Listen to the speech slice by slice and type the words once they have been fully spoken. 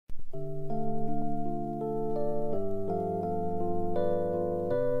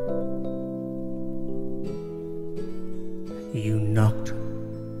knocked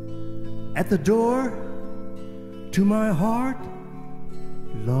at the door to my heart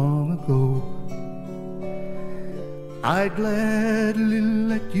long ago. I'd gladly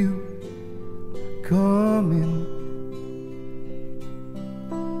let you come in.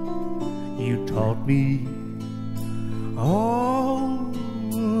 You taught me all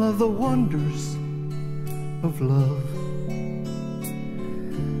of the wonders of love,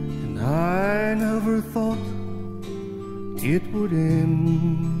 and I never thought it would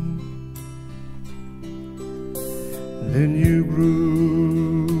end. Then you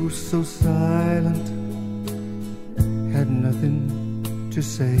grew so silent, had nothing to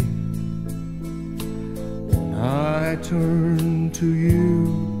say. When I turned to you,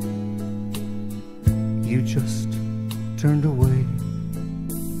 you just turned away.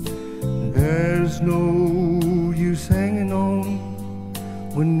 There's no use hanging on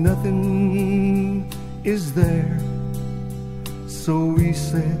when nothing is there. So we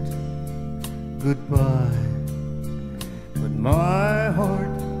said goodbye, but my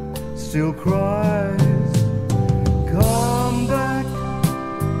heart still cries. Come back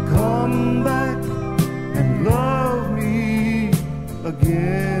and love me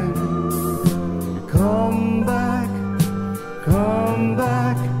again. Come back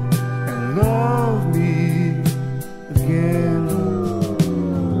and love me again.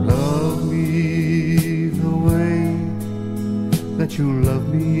 Love me the way that you loved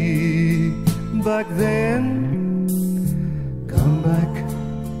me back then. Come back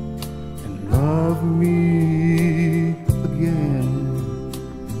and love me again.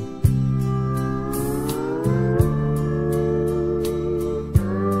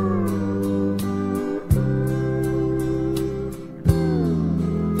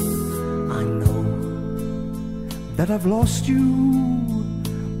 I know that I've lost you,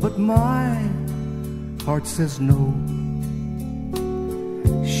 but my heart says no.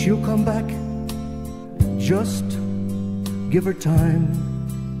 She'll come back, just give her time.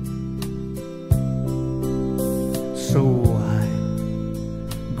 So I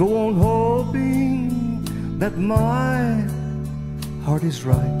go on hoping that my heart is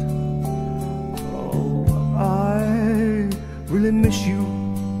right. Oh, I really miss you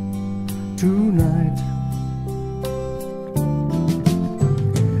tonight.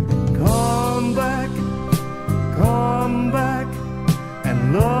 Come back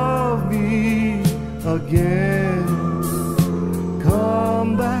and love me again.